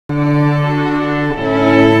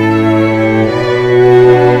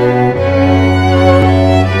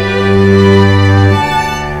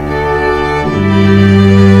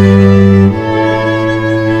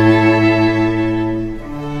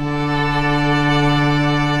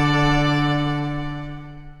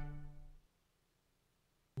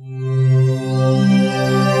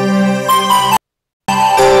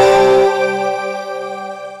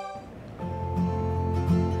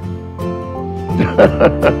Okay,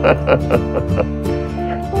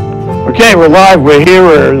 we're live. We're here.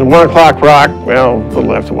 We're the 1 o'clock rock. Well, a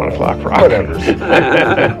little after 1 o'clock rock. Whatever.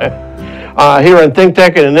 Here on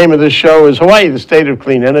ThinkTech, and the name of this show is Hawaii, the State of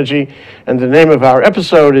Clean Energy. And the name of our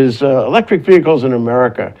episode is Electric Vehicles in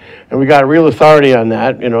America. And we got real authority on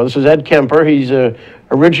that. You know, this is Ed Kemper. He's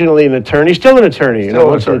originally an attorney, still an attorney. You know,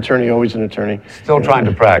 once an attorney, always an attorney. Still trying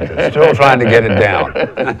to practice, still trying to get it down.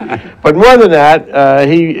 But more than that,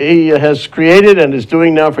 he has created and is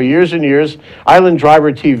doing now for years and years Island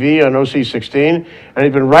Driver TV on OC16, and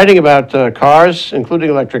he's been writing about cars, including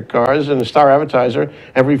electric cars, in the Star Advertiser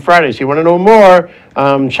every Friday. So you want to know more,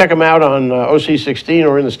 check him out on OC16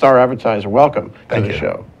 or in the Star Advertiser. Welcome to the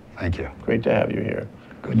show. Thank you. Great to have you here.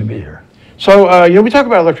 Good to be here. So, you know, we talk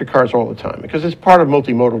about electric cars all the time because it's part of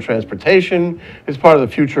multimodal transportation. It's part of the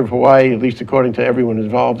future of Hawaii, at least according to everyone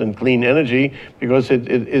involved in clean energy, because it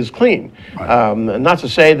is clean. Right. And not to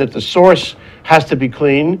say that the source has to be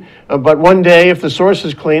clean, but one day if the source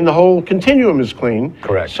is clean, the whole continuum is clean.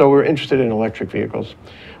 Correct. So we're interested in electric vehicles.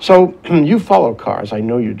 So you follow cars. I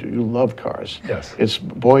know you do. You love cars. Yes. It's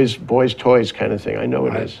boys' toys kind of thing. I know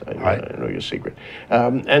it Right. is. I Right. know your secret.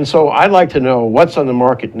 And so I'd like to know what's on the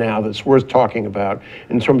market now that's worth talking about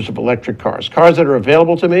in terms of electric cars. Cars that are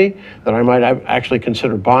available to me that I might actually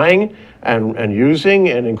consider buying and using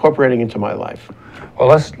and incorporating into my life. Well,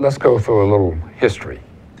 let's go through a little history.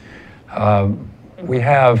 We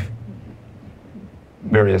have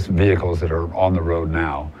various vehicles that are on the road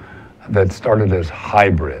now that started as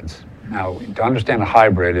hybrids. Now, to understand a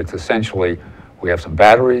hybrid, it's essentially we have some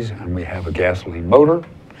batteries and we have a gasoline motor.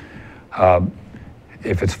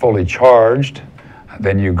 If it's fully charged,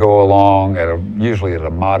 then you go along usually at a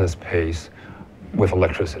modest pace with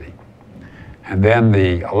electricity. And then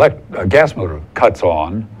the gas motor cuts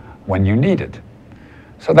on when you need it.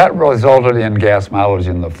 So that resulted in gas mileage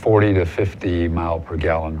in the 40 to 50 mile per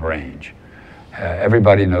gallon range.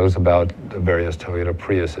 Everybody knows about the various Toyota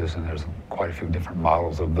Priuses, and there's quite a few different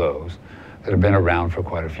models of those that have been around for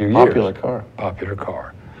quite a few years. Popular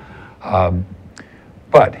car.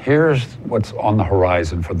 But here's what's on the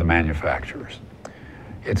horizon for the manufacturers.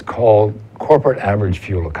 It's called Corporate Average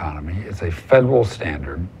Fuel Economy. It's a federal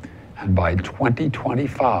standard, and by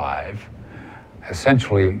 2025,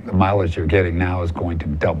 essentially the mileage you're getting now is going to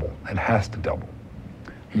double. It has to double.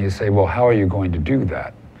 And you say, well, how are you going to do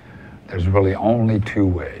that? There's really only two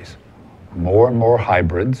ways: more and more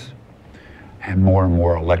hybrids and more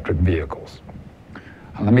electric vehicles.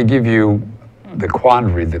 And let me give you the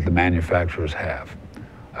quandary that the manufacturers have.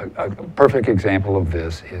 A perfect example of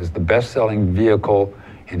this is the best-selling vehicle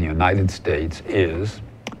in the United States is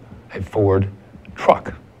a Ford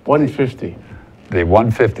truck. 150. The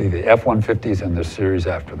 150, the F-150s and the series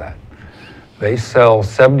after that. They sell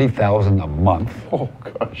 70,000 a month. Oh,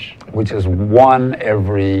 gosh. Which is one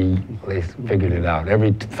every, they figured it out,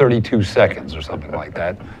 every 32 seconds or something like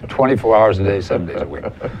that. 24 hours a day, 7 days a week.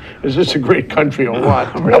 Is this a great country or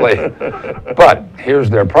what? Really. But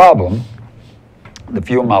here's their problem. The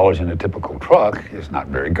fuel mileage in a typical truck is not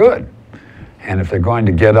very good. And if they're going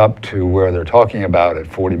to get up to where they're talking about at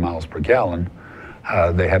 40 miles per gallon,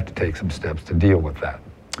 they have to take some steps to deal with that.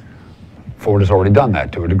 Ford has already done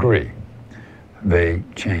that to a degree. They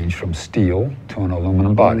changed from steel to an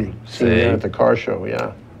aluminum body. Seen that at the car show,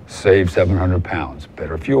 yeah. Save 700 pounds,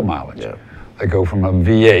 better fuel mileage. Yeah. They go from a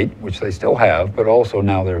V8, which they still have, but also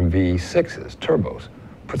now they're V6s, turbos.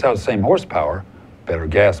 Puts out the same horsepower, better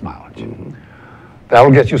gas mileage. Mm-hmm. That'll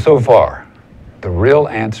get you so far. The real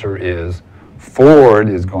answer is Ford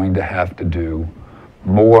is going to have to do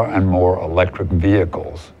more and more electric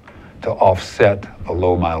vehicles to offset the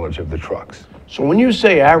low mileage of the trucks. So when you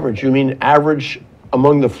say average, you mean average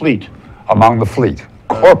among the fleet? Among the fleet,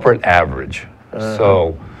 corporate average.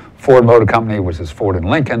 So Ford Motor Company, which is Ford and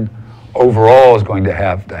Lincoln, overall is going to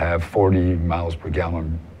have 40 miles per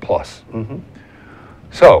gallon plus. Mm-hmm.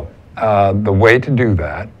 So the way to do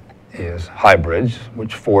that is hybrids,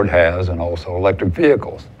 which Ford has, and also electric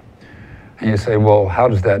vehicles. And you say, well, how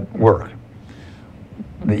does that work?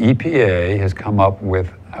 The EPA has come up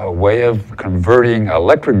with a way of converting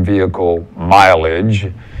electric vehicle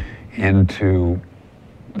mileage into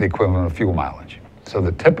the equivalent of fuel mileage. So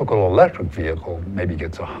the typical electric vehicle maybe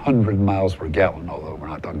gets 100 miles per gallon, although we're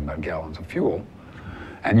not talking about gallons of fuel.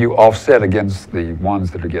 And you offset against the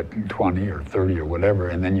ones that are getting 20 or 30 or whatever,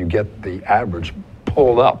 and then you get the average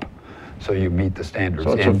pulled up so you meet the standards.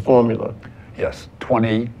 So it's a formula. Yes,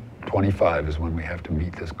 2025 is when we have to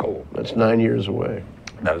meet this goal. That's 9 years away.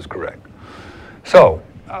 That is correct. So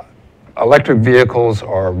electric vehicles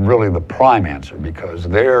are really the prime answer because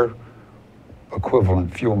their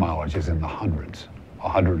equivalent fuel mileage is in the hundreds,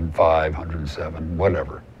 105, 107,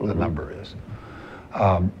 whatever the number is.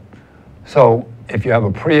 So if you have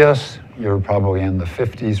a Prius, you're probably in the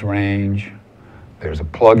 50s range. There's a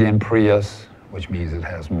plug-in Prius, which means it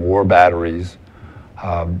has more batteries,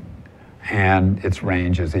 and its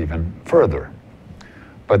range is even further.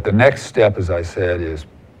 But the next step, as I said, is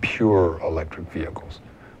pure electric vehicles.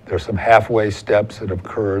 There's some halfway steps that have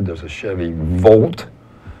occurred. There's a Chevy Volt,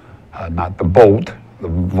 not the Bolt, the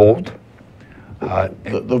Volt.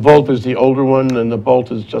 The Volt is the older one, and the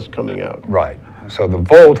Bolt is just coming out. Right. So the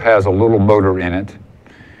Volt has a little motor in it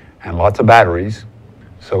and lots of batteries,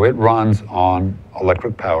 so it runs on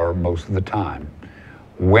electric power most of the time.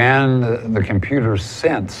 When the computers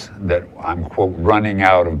sense that I'm, quote, running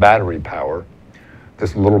out of battery power,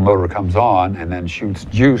 this little motor comes on and then shoots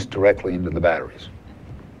juice directly into the batteries.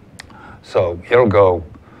 So it'll go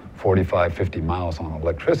 45, 50 miles on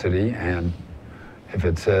electricity, and if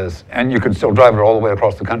it says, and you can still drive it all the way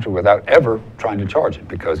across the country without ever trying to charge it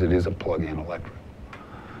because it is a plug-in electric.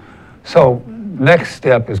 So next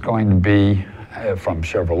step is going to be, from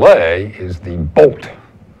Chevrolet, is the Bolt.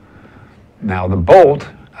 Now the Bolt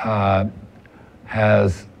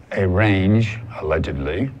has a range,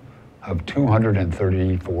 allegedly, of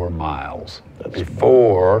 234 miles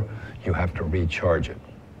before you have to recharge it.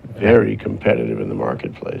 Very competitive in the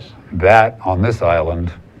marketplace. That, on this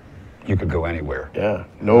island, you could go anywhere. Yeah,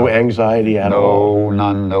 no anxiety at all.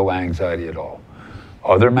 No anxiety at all.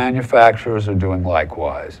 Other manufacturers are doing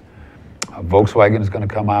likewise. Volkswagen is going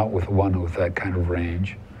to come out with one with that kind of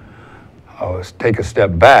range. Let's take a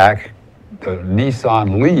step back. The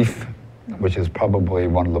Nissan Leaf, which is probably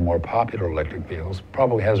one of the more popular electric vehicles,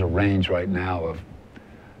 probably has a range right now of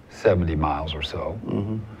 70 miles or so.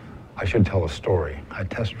 Mm-hmm. I should tell a story. I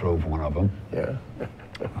test drove one of them. Yeah.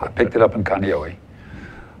 I picked it up in Kaneohe.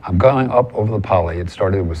 I'm going up over the Pali. It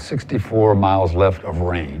started with 64 miles left of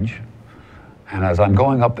range. And as I'm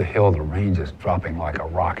going up the hill, the range is dropping like a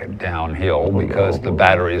rocket downhill because the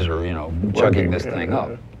batteries are, chugging this thing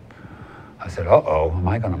up. I said, uh-oh, am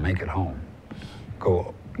I going to make it home?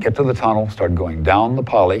 Get to the tunnel, start going down the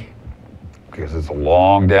Pali, because it's a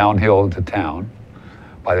long downhill to town.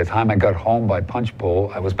 By the time I got home by Punch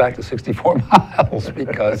Bowl, I was back to 64 miles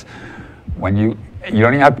because when you don't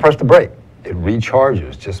even have to press the brake. It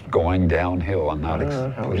recharges just going downhill and not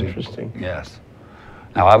how interesting. Yes.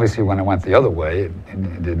 Now, obviously, when I went the other way,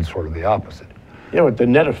 it did sort of the opposite. Yeah, but the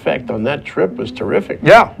net effect on that trip was terrific.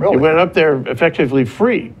 Yeah, really. You went up there effectively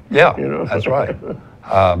free. Yeah, that's right.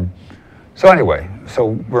 So anyway, so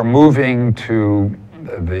we're moving to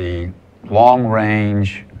the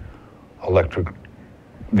long-range electric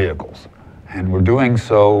vehicles. And we're doing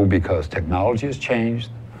so because technology has changed,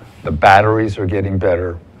 the batteries are getting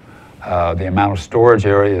better, the amount of storage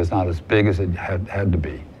area is not as big as it had to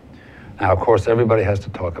be. Now, of course, everybody has to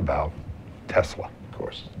talk about Tesla, Of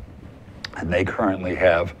course. and they currently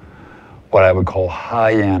have what I would call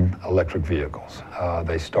high-end electric vehicles.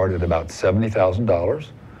 They start at about $70,000.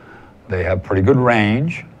 They have pretty good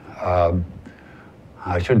range.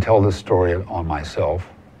 I should tell this story on myself.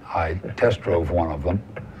 I test drove one of them,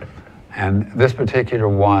 and this particular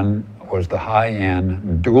one was the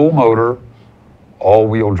high-end dual motor,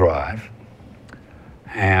 all-wheel drive,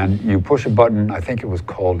 and you push a button, I think it was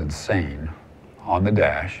called Insane, on the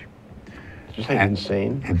dash. Did you say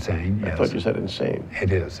insane? Insane, yes. I thought you said insane.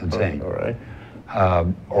 It is, insane. Oh, all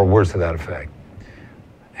right. Or words to that effect.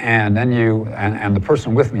 And then and the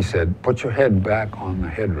person with me said, put your head back on the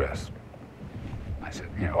headrest. I said,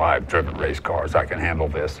 I've driven race cars, I can handle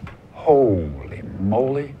this. Holy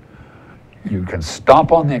moly. You can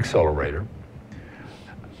stomp on the accelerator,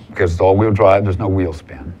 because it's all-wheel drive, there's no wheel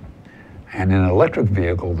spin. And in an electric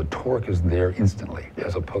vehicle, the torque is there instantly,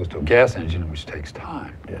 as opposed to a gas engine, which takes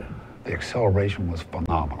time. Yeah. The acceleration was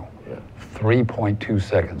phenomenal. Yeah. 3.2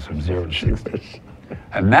 seconds from 0 to 60.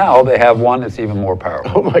 And now they have one that's even more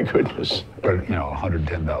powerful. Oh my goodness. But,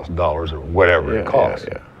 $110,000 or whatever it costs.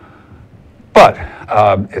 Yeah. But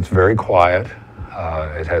it's very quiet.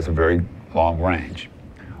 It has a very long range.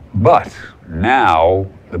 But now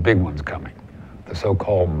the big one's coming, the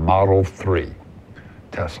so-called Model 3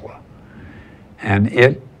 Tesla. And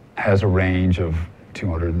it has a range of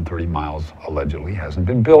 230 miles, allegedly. Hasn't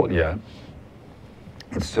been built yet.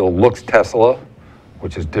 It still looks Tesla,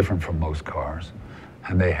 which is different from most cars.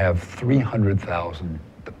 And they have 300,000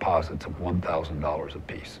 deposits of $1,000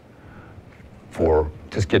 apiece.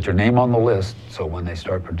 Just get your name on the list, so when they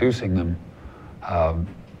start producing them,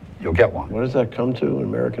 you'll get one. What does that come to in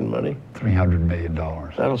American money? $300 million.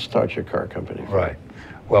 That'll start your car company. Right.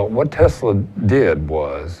 Well, what Tesla did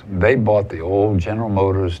was they bought the old General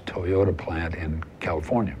Motors Toyota plant in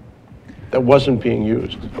California. That wasn't being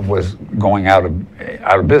used. was going out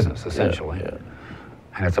of business, essentially. Yeah.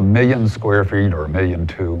 And it's 1 million square feet or 1.2 million.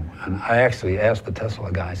 And I actually asked the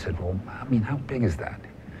Tesla guy, I said, well, I mean, how big is that?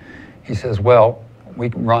 He says, well, we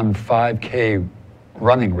can run 5K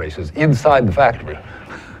running races inside the factory,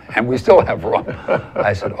 and we still have room.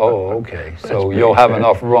 I said, oh, okay, so you'll have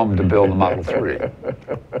enough room to build a Model 3.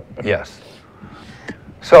 Yes.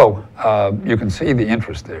 So you can see the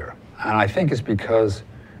interest there. And I think it's because,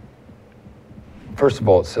 first of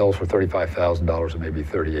all, it sells for $35,000 or maybe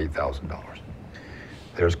 $38,000.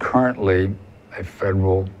 There's currently a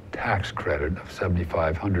federal tax credit of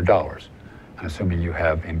 $7,500. And assuming you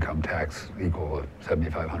have income tax equal to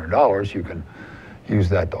 $7,500, you can use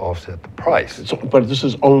that to offset the price. But this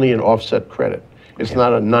is only an offset credit. It's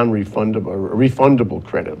not a non-refundable or refundable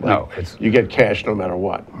credit. Like No, you get cash no matter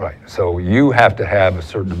what. Right. So you have to have a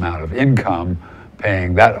certain amount of income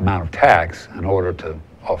paying that amount of tax in order to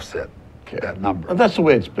offset that number. And that's the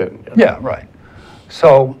way it's been. Yeah, right.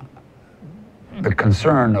 So the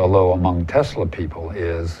concern, although among Tesla people,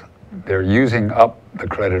 is they're using up the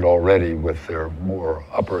credit already with their more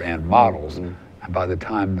upper end models. And by the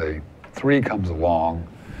time the 3 comes along,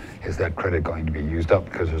 is that credit going to be used up?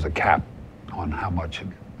 Because there's a cap on how much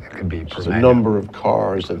it can be per It's a number of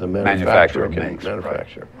cars that the manufacturer can makes.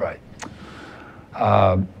 manufacture. Right.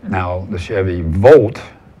 Now, the Chevy Volt,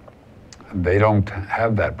 they don't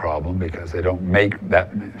have that problem because they don't make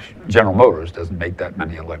that, General Motors doesn't make that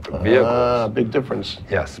many electric vehicles. Big difference.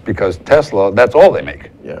 Yes, because Tesla, that's all they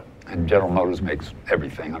make. Yeah. And General Motors makes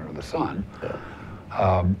everything under the sun.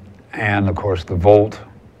 Yeah. And of course, the Volt,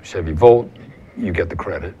 Chevy Volt, you get the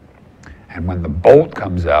credit. And when the Bolt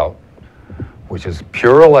comes out, which is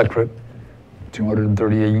pure electric,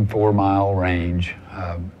 234-mile range,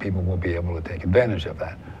 people will be able to take advantage of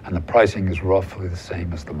that. And the pricing is roughly the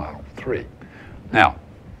same as the Model 3. Now,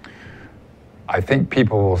 I think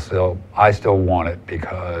people will I still want it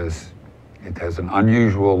because it has an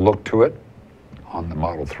unusual look to it on the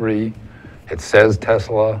Model 3. It says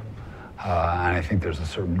Tesla, and I think there's a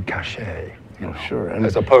certain cachet. Sure. And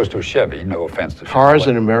as opposed to a Chevy, no offense to cars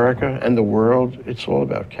in America and the world, it's all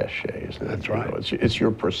about cachet, isn't it? That's right. It's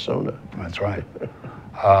your persona. That's right.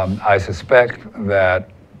 I suspect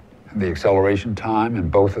that the acceleration time in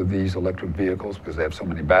both of these electric vehicles, because they have so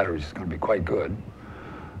many batteries, is going to be quite good.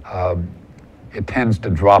 It tends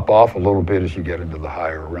to drop off a little bit as you get into the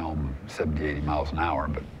higher realm, 70, 80 miles an hour,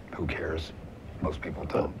 but who cares? Most people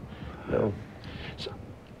don't. No.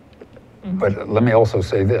 But let me also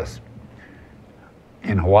say this.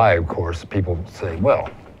 In Hawaii, of course, people say, well,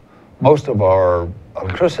 most of our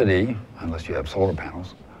electricity, unless you have solar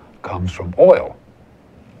panels, comes from oil.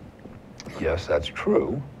 Yes, that's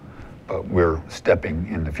true, but we're stepping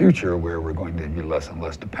in the future where we're going to be less and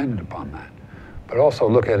less dependent upon that. But also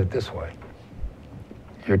look at it this way.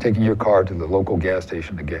 You're taking your car to the local gas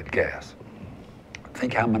station to get gas.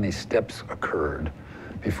 Think how many steps occurred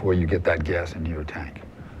before you get that gas into your tank.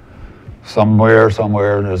 Somewhere,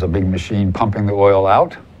 there's a big machine pumping the oil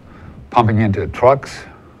out, pumping into trucks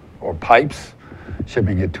or pipes,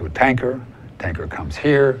 shipping it to a tanker. Tanker comes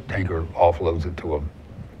here, tanker offloads it to a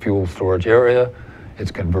fuel storage area.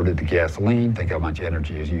 It's converted to gasoline. Think how much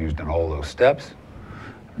energy is used in all those steps.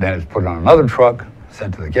 Then it's put on another truck,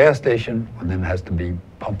 sent to the gas station, and then it has to be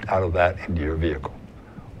pumped out of that into your vehicle.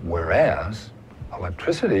 Whereas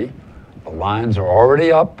electricity, the lines are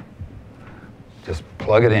already up, just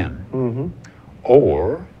plug it in. Mm-hmm.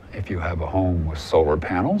 Or if you have a home with solar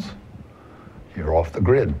panels, you're off the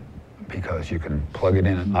grid because you can plug it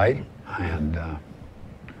in at night and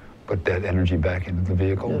put that energy back into the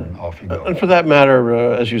vehicle and off you go. And for that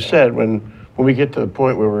matter, as you said, when we get to the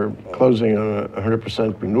point where we're closing on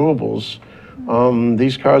 100% renewables,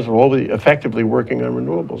 these cars will all be effectively working on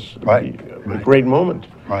renewables. Right. A great moment.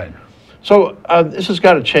 Right. So this has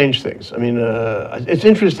got to change things. I mean, it's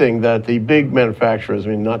interesting that the big manufacturers,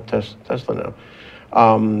 I mean, not Tesla now,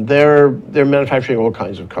 they're manufacturing all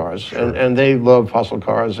kinds of cars, sure. and they love fossil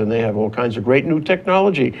cars, and they have all kinds of great new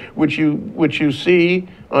technology, which you see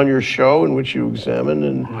on your show and which you examine,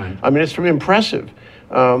 and right. I mean, it's really impressive.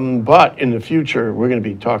 But in the future, we're going to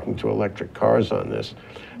be talking to electric cars on this,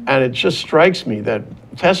 and it just strikes me that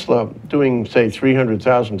Tesla doing, say,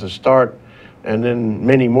 300,000 to start, and then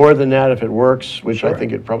many more than that if it works, which sure. I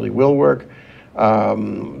think it probably will work.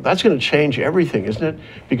 That's going to change everything, isn't it?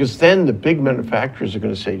 Because then the big manufacturers are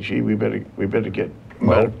going to say, "Gee, we better get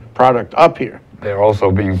product up here." They're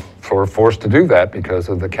also being forced to do that because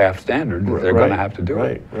of the CAF standard. They're going to have to do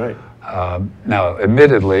it. Right. Now,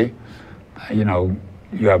 admittedly,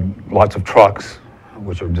 you have lots of trucks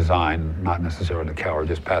which are designed not necessarily to carry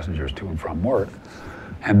just passengers to and from work.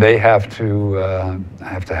 and they have to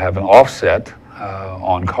have an offset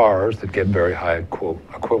on cars that get very high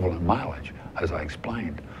equivalent mileage, as I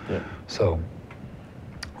explained. Yeah. So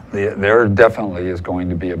there definitely is going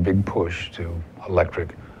to be a big push to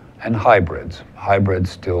electric and hybrids. Hybrids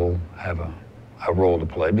still have a role to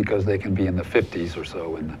play because they can be in the 50s or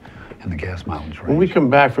so in the gas mileage range. When we come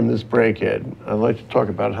back from this break, Ed, I'd like to talk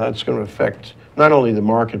about how it's going to affect not only the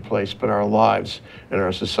marketplace, but our lives and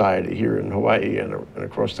our society here in Hawaii and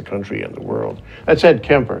across the country and the world. That's Ed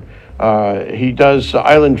Kemper. He does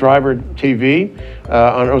Island Driver TV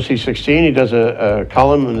on OC16. He does a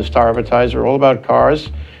column in the Star Advertiser all about cars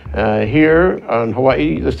here on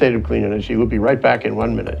Hawaii, the state of clean energy. We'll be right back in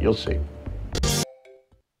 1 minute. You'll see.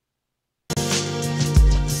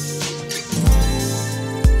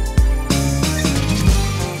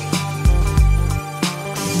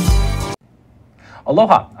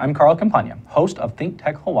 Aloha, I'm Carl Campagna, host of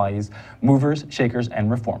ThinkTech Hawaii's Movers, Shakers, and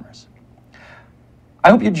Reformers.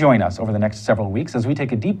 I hope you join us over the next several weeks as we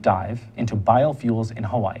take a deep dive into biofuels in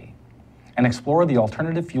Hawaii and explore the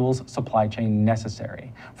alternative fuels supply chain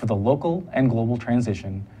necessary for the local and global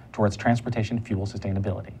transition towards transportation fuel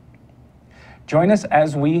sustainability. Join us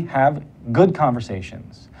as we have good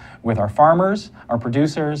conversations with our farmers, our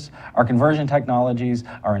producers, our conversion technologies,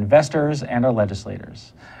 our investors, and our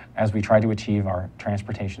legislators as we try to achieve our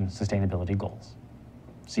transportation sustainability goals.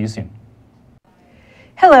 See you soon.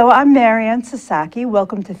 Hello, I'm Marianne Sasaki.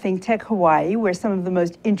 Welcome to ThinkTech Hawaii, where some of the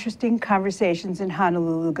most interesting conversations in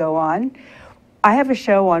Honolulu go on. I have a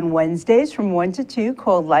show on Wednesdays from 1 to 2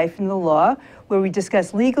 called Life in the Law, where we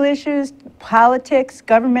discuss legal issues, politics,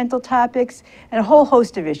 governmental topics, and a whole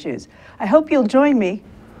host of issues. I hope you'll join me.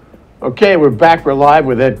 Okay, we're back. We're live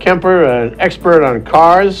with Ed Kemper, an expert on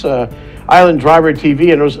cars, Island Driver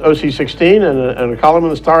TV and OC16, and a column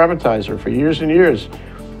in the Star Advertiser for years and years.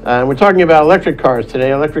 And we're talking about electric cars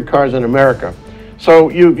today, electric cars in America. So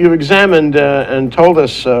you've examined and told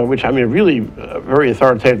us, which I mean, really very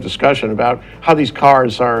authoritative discussion about how these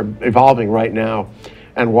cars are evolving right now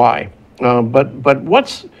and why. But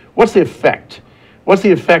what's the effect? What's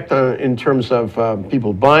the effect in terms of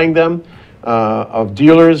people buying them, of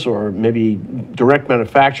dealers or maybe direct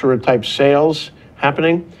manufacturer type sales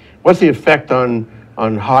happening? What's the effect on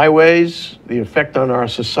highways, the effect on our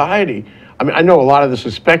society? I mean, I know a lot of this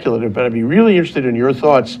is speculative, but I'd be really interested in your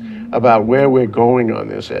thoughts about where we're going on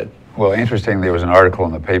this, Ed. Well, interestingly, there was an article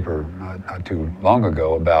in the paper not too long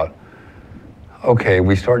ago about, okay,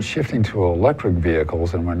 we start shifting to electric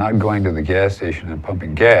vehicles and we're not going to the gas station and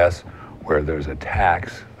pumping gas where there's a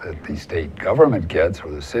tax that the state government gets or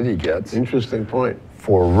the city gets. Interesting point.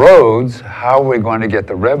 For roads, how are we going to get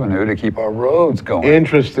the revenue to keep our roads going?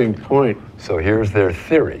 Interesting point. So here's their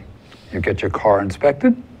theory. You get your car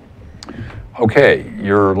inspected. Okay,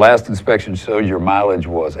 your last inspection showed your mileage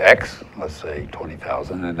was X, let's say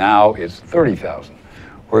 20,000, and now it's 30,000.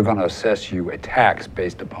 We're going to assess you a tax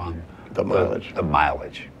based upon the mileage. The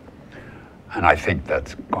mileage. And I think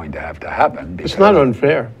that's going to have to happen. It's not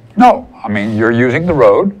unfair. No, I mean, you're using the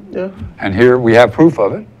road, yeah, and here we have proof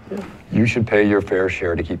of it. Yeah. You should pay your fair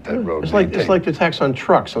share to keep that road maintained. It's like the tax on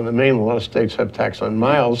trucks. On the mainland, a lot of states have tax on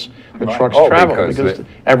miles that Right. trucks Oh, travel because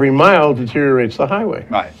every mile deteriorates the highway.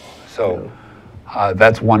 Right. So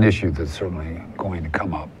that's one issue that's certainly going to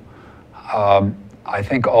come up. I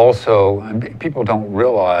think also, and people don't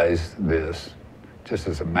realize this, just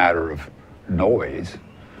as a matter of noise,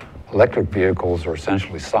 electric vehicles are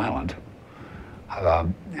essentially silent,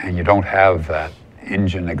 and you don't have that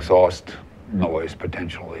engine exhaust noise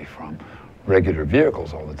potentially from regular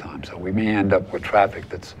vehicles all the time. So we may end up with traffic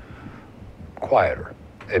that's quieter.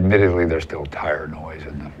 Admittedly, there's still tire noise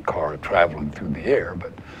in the car traveling through the air,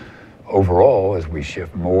 but overall, as we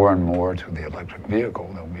shift more and more to the electric vehicle,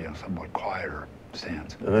 there'll be a somewhat quieter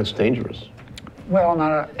stance. And that's dangerous. Well,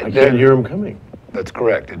 I can't hear them coming. That's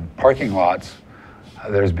correct. In parking lots,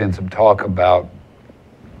 there's been some talk about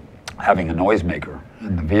having a noisemaker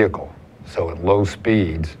in the vehicle. So at low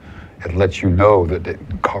speeds, it lets you know that the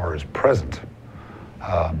car is present.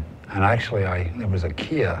 And actually, there was a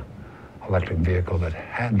Kia electric vehicle that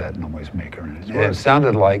had that noisemaker in it. It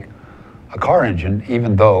sounded like a car engine,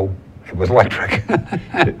 even though it was electric.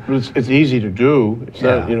 It's easy to do. It's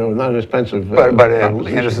not, not an expensive. But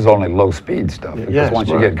this is only low speed stuff. Because once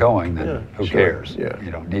you get going, then who cares? Yeah. You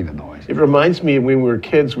don't need the noise. It reminds me when we were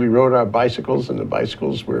kids, we rode our bicycles, and the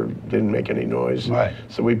bicycles didn't make any noise. Right.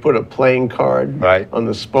 So we put a playing card on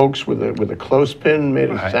the spokes with a clothespin, made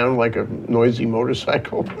it sound like a noisy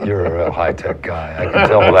motorcycle. You're a real high tech guy. I can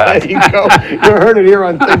tell that. There you go. You heard it here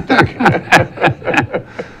on ThinkTech.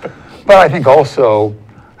 But I think also,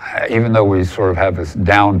 even though we sort of have this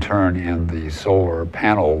downturn in the solar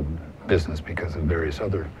panel business because of various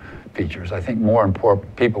other features, I think more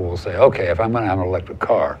important people will say, okay, if I'm going to have an electric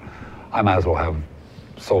car, I might as well have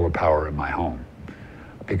solar power in my home,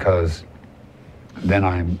 because then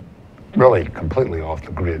I'm really completely off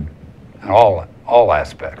the grid in all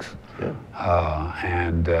aspects.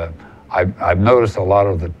 Yeah. I've noticed a lot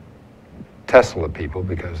of the Tesla people,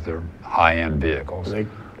 because they're high-end vehicles,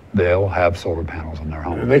 they'll have solar panels in their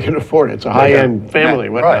home. And they can afford it. It's a high-end family.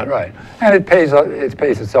 Right. And it pays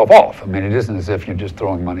itself off. I mean, it isn't as if you're just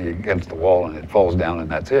throwing money against the wall and it falls down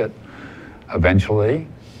and that's it. Eventually,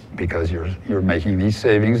 because you're making these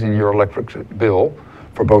savings in your electric bill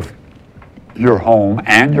for both your home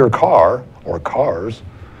and your car or cars,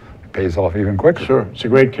 it pays off even quicker. Sure, it's a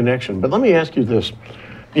great connection. But let me ask you this.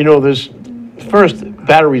 You know, first,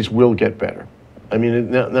 batteries will get better. I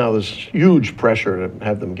mean, now there's huge pressure to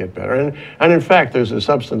have them get better. And in fact, there's a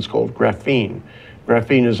substance called graphene.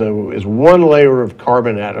 Graphene is one layer of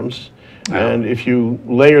carbon atoms. And if you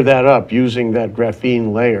layer that up using that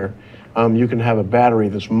graphene layer, you can have a battery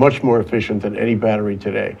that's much more efficient than any battery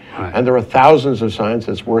today. Right. And there are thousands of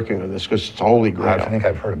scientists working on this because it's holy grail. I think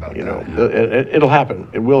I've heard about that. You know, it'll happen.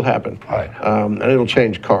 It will happen. Right. And it'll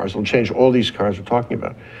change cars. It'll change all these cars we're talking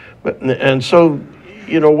about. And so,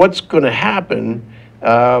 you know, what's going to happen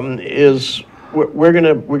is we're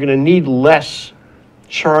going to need less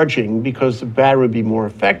charging because the battery will be more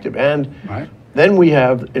effective. And then we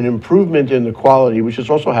have an improvement in the quality, which is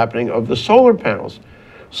also happening, of the solar panels.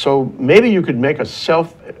 So maybe you could make a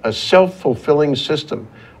self-fulfilling system,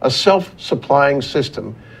 a self-supplying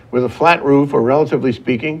system with a flat roof, or relatively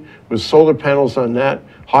speaking, with solar panels on that,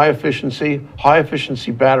 high efficiency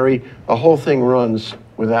battery. The whole thing runs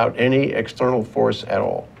without any external force at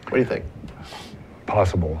all. What do you think?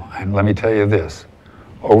 Possible. And let me tell you this.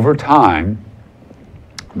 Over time,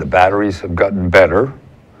 the batteries have gotten better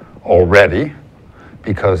already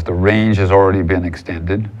because the range has already been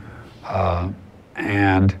extended.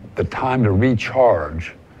 And the time to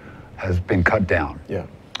recharge has been cut down. Yeah.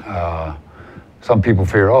 Some people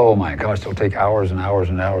fear, oh my gosh, it'll take hours and hours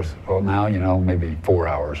and hours. Well, now, you know, maybe 4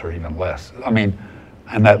 hours or even less. I mean,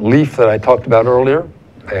 and that Leaf that I talked about earlier,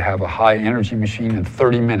 they have a high energy machine in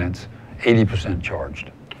 30 minutes, 80%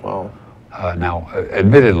 charged. Wow. Now,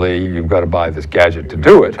 admittedly, you've got to buy this gadget to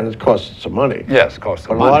do it. And it costs some money. Yes, it costs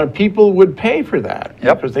some money. But a lot of people would pay for that.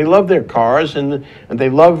 Yep. Because they love their cars and they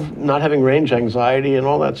love not having range anxiety and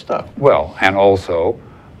all that stuff. Well, and also,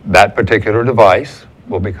 that particular device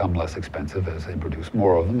will become less expensive as they produce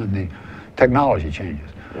more of them and the technology changes.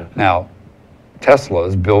 Yeah. Now, Tesla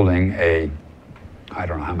is building I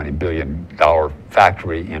don't know how many billion-dollar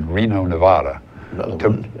factory in Reno, Nevada,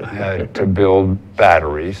 to build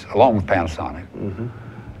batteries, along with Panasonic. Mm-hmm.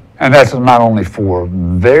 And that's not only for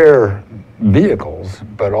their vehicles,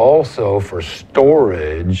 but also for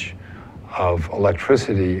storage of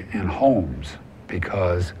electricity in homes,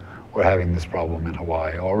 because we're having this problem in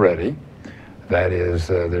Hawaii already. That is,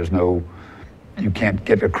 you can't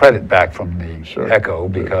get a credit back from the ECHO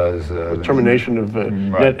because... the termination of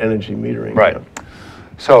net energy metering. Right. Yeah.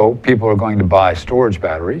 So people are going to buy storage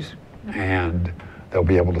batteries, and they'll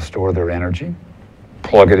be able to store their energy,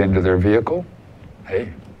 plug it into their vehicle.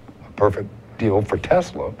 Hey, a perfect deal for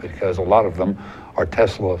Tesla, because a lot of them are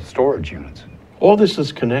Tesla storage units. All this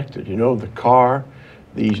is connected, you know, the car,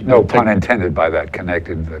 no pun intended by that,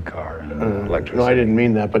 connected the car and electricity. No, I didn't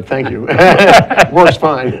mean that, but thank you. Works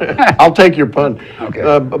fine. I'll take your pun.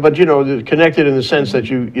 Okay. But you know, connected in the sense that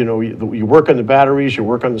you work on the batteries, you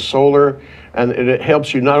work on the solar, and it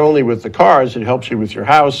helps you not only with the cars, it helps you with your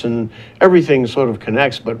house, and everything sort of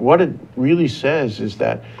connects. But what it really says is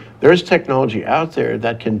that there's technology out there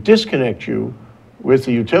that can disconnect you with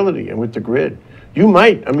the utility and with the grid. You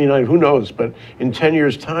might, I mean, who knows, but in 10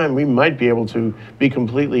 years' time, we might be able to be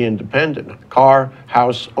completely independent. Car,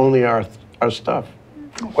 house, only our stuff.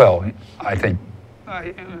 Well, I think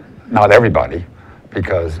not everybody,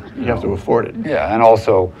 because... You have to afford it. Yeah, and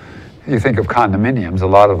also, you think of condominiums, a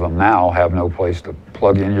lot of them now have no place to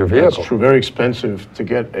plug in your vehicle. That's true, very expensive to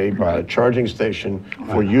get a charging station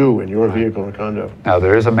for you and your vehicle in a condo. Now,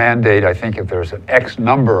 there is a mandate. I think if there's an X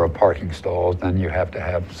number of parking stalls, then you have to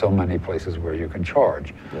have so many places where you can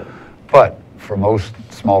charge. Yeah. But for most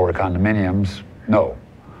smaller condominiums, no.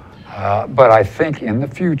 But I think in the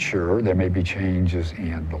future, there may be changes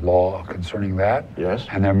in the law concerning that. Yes.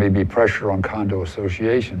 And there may be pressure on condo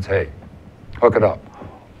associations, hey, hook it up.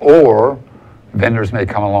 Or vendors may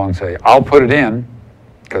come along and say, I'll put it in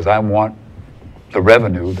because I want the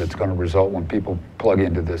revenue that's going to result when people plug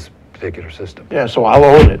into this particular system. Yeah, so I'll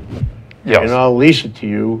own it. Yes. And I'll lease it to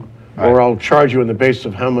you or I'll charge you on the basis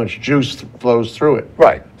of how much juice flows through it.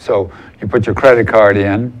 Right. So you put your credit card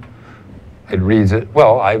in, it reads it.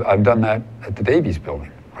 Well, I've done that at the Davies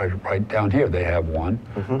building, right down here. They have one,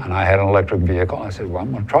 and I had an electric vehicle. I said, well,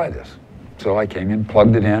 I'm going to try this. So I came in,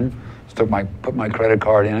 plugged it in, put my credit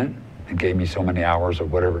card in it. It gave me so many hours or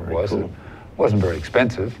whatever it was. Cool. It wasn't very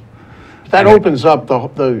expensive. That opens up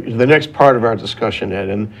the next part of our discussion, Ed,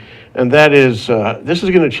 and that is, this is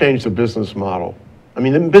going to change the business model. I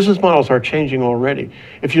mean, the business models are changing already.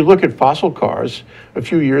 If you look at fossil cars, a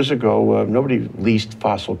few years ago, nobody leased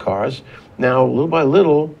fossil cars. Now, little by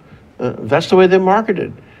little, that's the way they're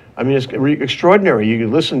marketed. I mean, it's extraordinary. You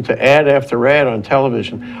can listen to ad after ad on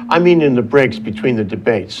television. I mean, in the breaks between the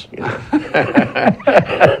debates. You know?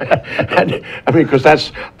 And, I mean, because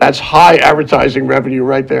that's high advertising revenue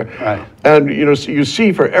right there. Right. And you know, so you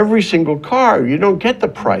see for every single car, you don't get the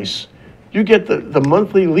price. You get the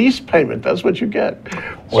monthly lease payment. That's what you get.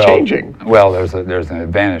 It's changing. Well, there's an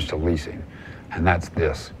advantage to leasing, and that's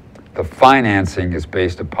this. The financing is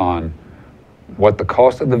based upon what the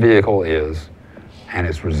cost of the vehicle is and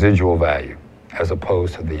its residual value, as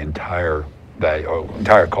opposed to the entire value or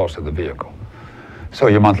entire cost of the vehicle. So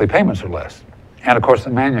your monthly payments are less. And of course, the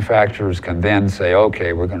manufacturers can then say,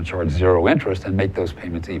 okay, we're going to charge zero interest and make those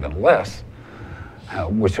payments even less,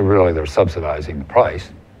 which are really, they're subsidizing the price.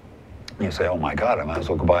 You say, oh my God, I might as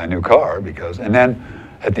well go buy a new car and then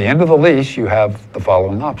at the end of the lease, you have the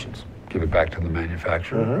following options. Give it back to the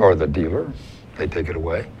manufacturer or the dealer, they take it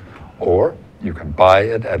away, or you can buy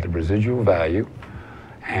it at the residual value,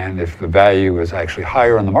 and if the value is actually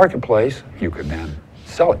higher in the marketplace, you could then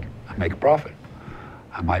sell it and make a profit.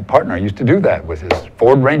 My partner used to do that with his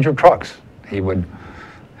Ford Ranger trucks. He would,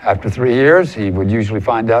 after 3 years, he would usually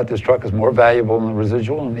find out this truck is more valuable than the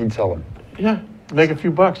residual, and he'd sell them. Yeah, make a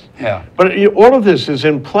few bucks. Yeah. But all of this is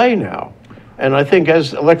in play now. And I think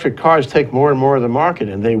as electric cars take more and more of the market,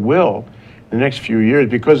 and they will in the next few years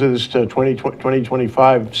because of this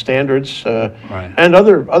 2025 standards and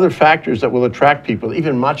other factors that will attract people,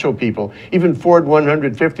 even macho people, even Ford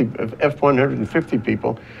 150, F-150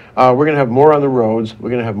 people, we're going to have more on the roads. We're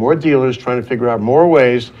going to have more dealers trying to figure out more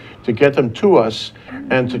ways to get them to us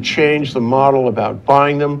and to change the model about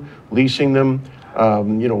buying them, leasing them,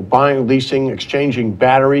 you know, buying, leasing, exchanging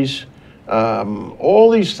batteries. All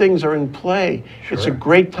these things are in play. Sure. It's a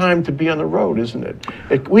great time to be on the road, isn't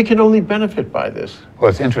it? We can only benefit by this. Well,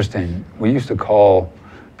 it's interesting. We used to call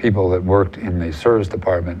people that worked in the service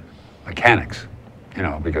department mechanics, you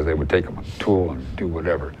know, because they would take a tool and do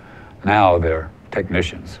whatever. Now they're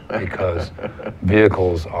technicians because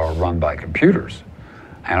vehicles are run by computers.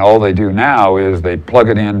 And all they do now is they plug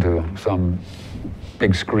it into some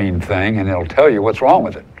big screen thing and it'll tell you what's wrong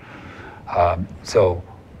with it. So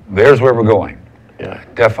there's where we're going. Yeah.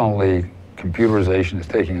 Definitely computerization is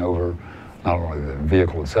taking over not only the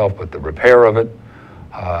vehicle itself, but the repair of it.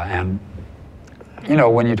 And, you know,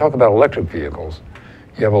 when you talk about electric vehicles,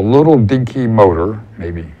 you have a little dinky motor,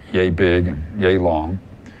 maybe yay big and yay long,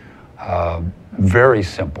 very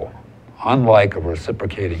simple. Unlike a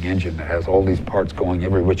reciprocating engine that has all these parts going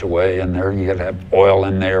every which way in there, you got to have oil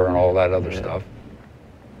in there and all that other stuff.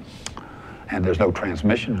 And there's no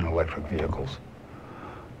transmission in electric vehicles.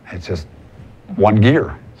 It's just one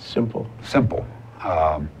gear. Simple. Simple.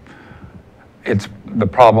 It's the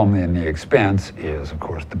problem in the expense is, of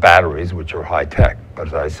course, the batteries, which are high tech. But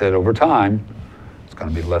as I said, over time, it's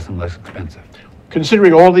going to be less and less expensive.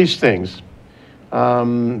 Considering all these things,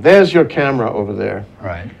 there's your camera over there.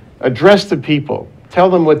 Right. Address the people. Tell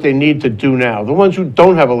them what they need to do now. The ones who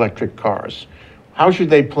don't have electric cars. How should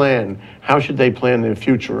they plan? How should they plan their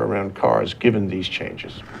future around cars given these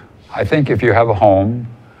changes? I think if you have a home,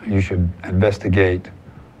 you should investigate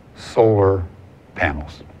solar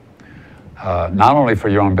panels. Not only for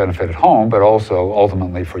your own benefit at home, but also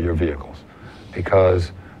ultimately for your vehicles.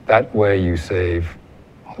 Because that way you save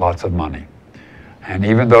lots of money. And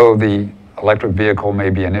even though the electric vehicle may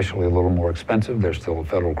be initially a little more expensive, there's still a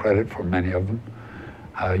federal credit for many of them,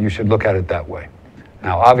 you should look at it that way.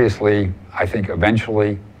 Now, obviously, I think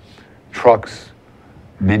eventually trucks,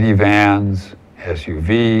 minivans,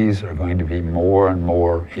 SUVs are going to be more and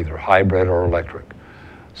more either hybrid or electric.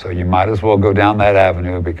 So you might as well go down that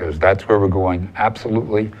avenue because that's where we're going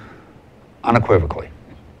absolutely unequivocally.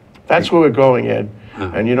 That's where we're going, Ed.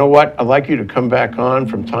 And you know what? I'd like you to come back on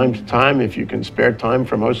from time to time if you can spare time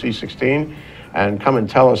from OC16 and come and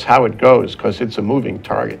tell us how it goes because it's a moving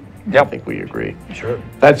target. Yep. I think we agree. Sure.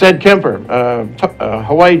 That's Ed Kemper,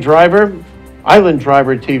 Hawaii driver, Island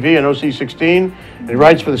Driver TV on OC16. He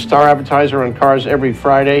writes for the Star Advertiser on cars every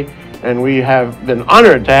Friday. and we have been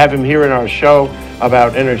honored to have him here in our show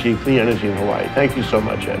about energy, clean energy in Hawaii. Thank you so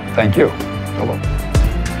much, Ed. Thank you. Hello.